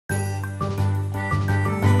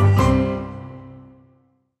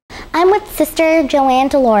I'm with Sister Joanne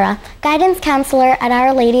Delora, guidance counselor at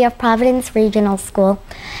Our Lady of Providence Regional School,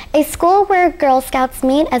 a school where Girl Scouts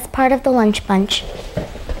meet as part of the Lunch Bunch.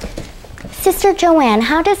 Sister Joanne,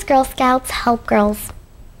 how does Girl Scouts help girls?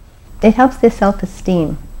 It helps their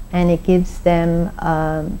self-esteem, and it gives them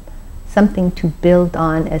something to build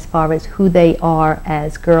on as far as who they are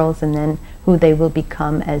as girls and then who they will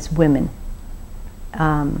become as women.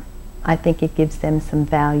 I think it gives them some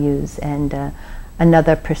values and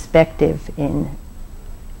another perspective in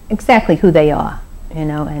exactly who they are, you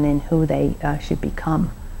know, and in who they should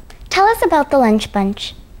become. Tell us about the Lunch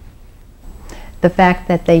Bunch. The fact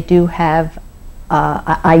that they do have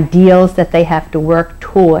ideals that they have to work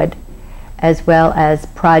toward, as well as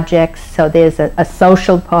projects, so there's a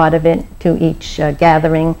social part of it to each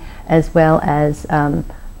gathering, as well as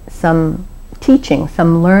some teaching,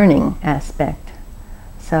 some learning aspect.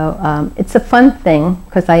 So it's a fun thing,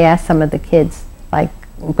 because I asked some of the kids, like,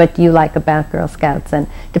 what do you like about Girl Scouts? And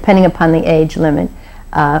depending upon the age limit,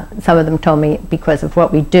 some of them told me because of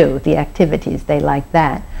what we do, the activities, they like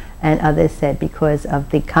that. And others said because of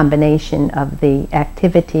the combination of the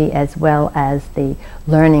activity as well as the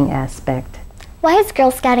learning aspect. Why is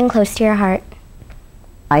Girl Scouting close to your heart?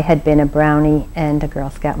 I had been a Brownie and a Girl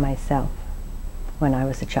Scout myself when I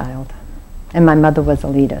was a child. And my mother was a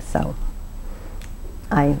leader, so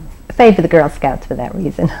I favor the Girl Scouts for that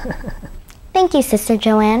reason. Thank you, Sister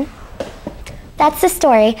Joanne. That's the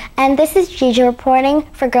story, and this is Gigi reporting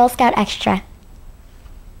for Girl Scout Extra.